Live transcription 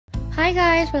Hi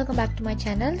guys, welcome back to my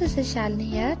channel. This is Shalini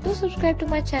here. Do subscribe to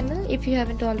my channel if you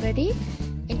haven't already.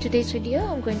 In today's video,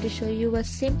 I'm going to show you a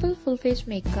simple full face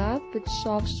makeup with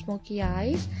soft smoky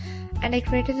eyes, and I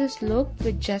created this look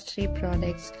with just 3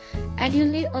 products, and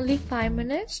you'll need only 5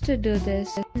 minutes to do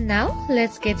this. Now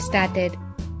let's get started.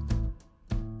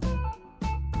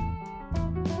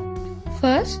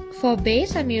 First, for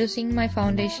base, I'm using my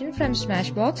foundation from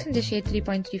Smashbox in the shade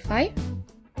 3.35.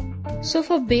 So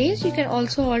for base, you can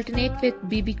also alternate with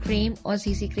BB cream or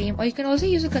CC cream, or you can also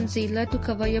use a concealer to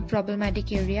cover your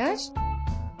problematic areas.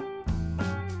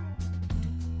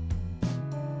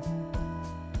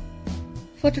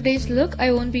 For today's look,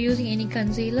 I won't be using any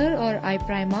concealer or eye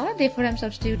primer, therefore I'm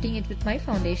substituting it with my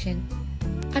foundation.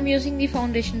 I'm using the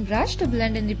foundation brush to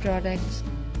blend in the products.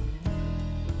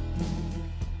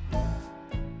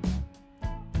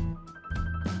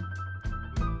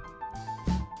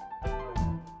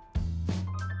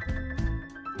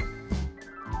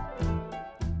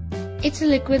 It's a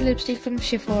liquid lipstick from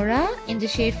Sephora in the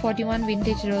shade 41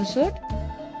 Vintage Rosewood.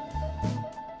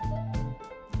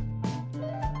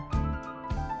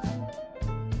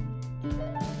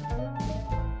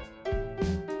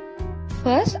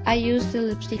 First, I use the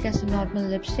lipstick as a normal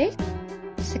lipstick.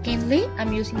 Secondly,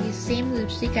 I'm using the same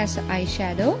lipstick as an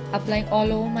eyeshadow, applying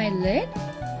all over my lid.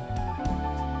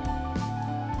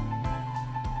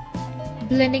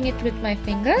 Blending it with my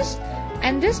fingers.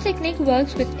 And this technique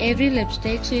works with every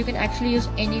lipstick, so you can actually use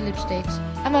any lipsticks.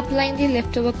 I'm applying the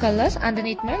leftover colors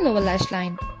underneath my lower lash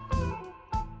line.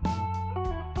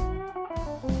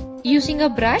 Using a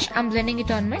brush, I'm blending it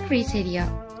on my crease area.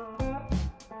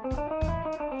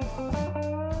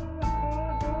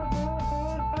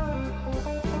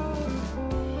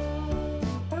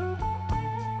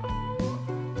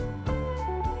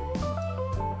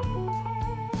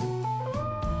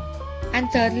 And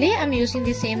thirdly, I'm using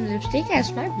the same lipstick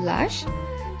as my blush.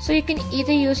 So you can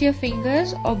either use your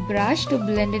fingers or brush to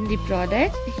blend in the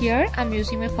product. Here, I'm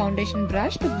using my foundation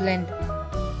brush to blend.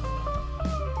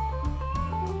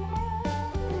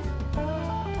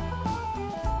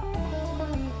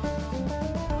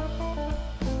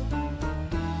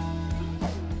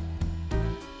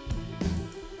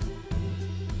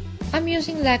 I'm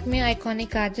using Lakme Eyeconic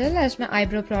Kajal as my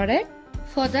eyebrow product.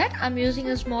 For that, I'm using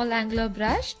a small angular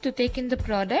brush to take in the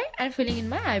product and filling in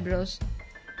my eyebrows.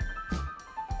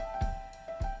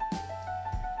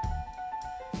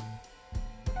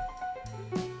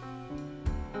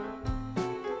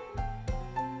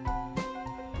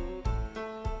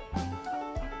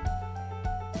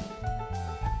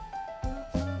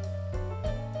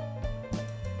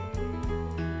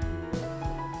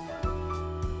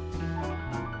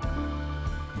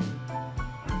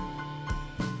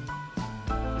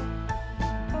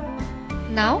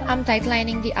 Now I'm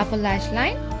tightlining the upper lash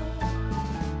line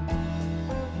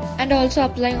and also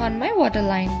applying on my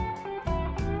waterline.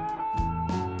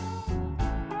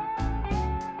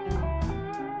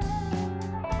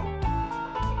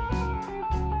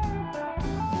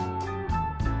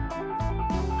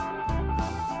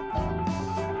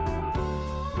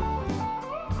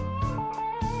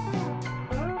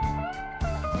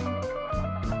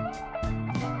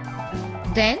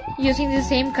 Then, using the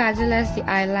same kajal as the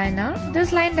eyeliner,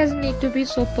 this line doesn't need to be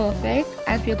so perfect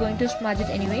as we're going to smudge it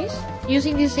anyways.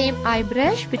 Using the same eye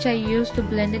brush which I used to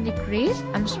blend in the crease,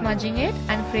 I'm smudging it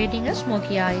and creating a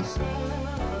smoky eyes.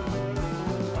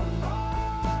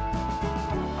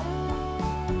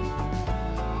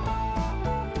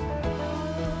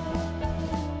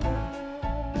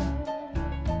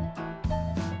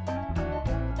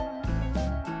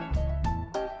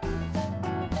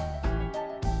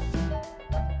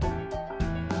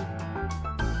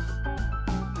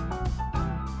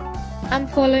 I'm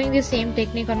following the same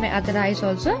technique on my other eyes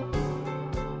also.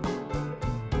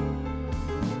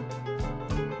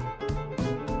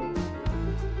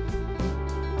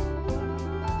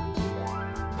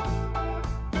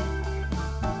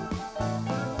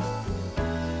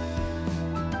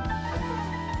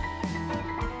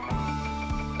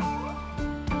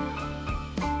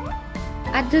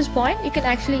 At this point, you can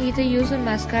actually either use a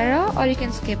mascara or you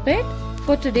can skip it.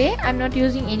 For today, I'm not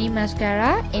using any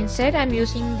mascara. Instead, I'm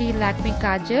using the Lakme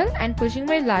Kajal and pushing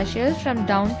my lashes from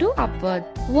down to upward.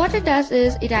 What it does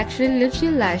is, it actually lifts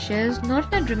your lashes,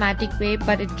 not in a dramatic way,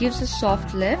 but it gives a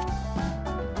soft lift.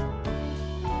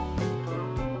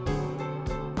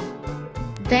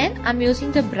 Then, I'm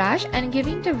using the brush and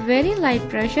giving it a very light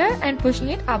pressure and pushing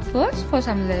it upwards for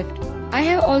some lift. I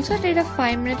have also did a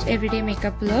 5 minutes everyday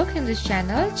makeup look in this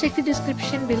channel. Check the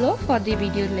description below for the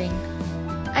video link.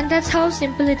 And that's how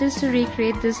simple it is to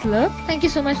recreate this look. Thank you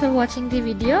so much for watching the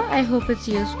video. I hope it's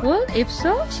useful. If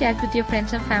so, share it with your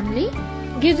friends and family.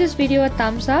 Give this video a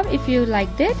thumbs up if you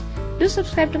liked it. Do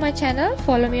subscribe to my channel,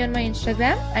 follow me on my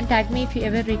Instagram and tag me if you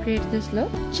ever recreate this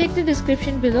look. Check the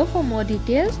description below for more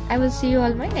details. I will see you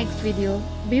all in my next video.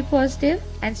 Be positive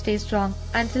and stay strong.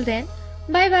 Until then,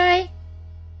 bye bye.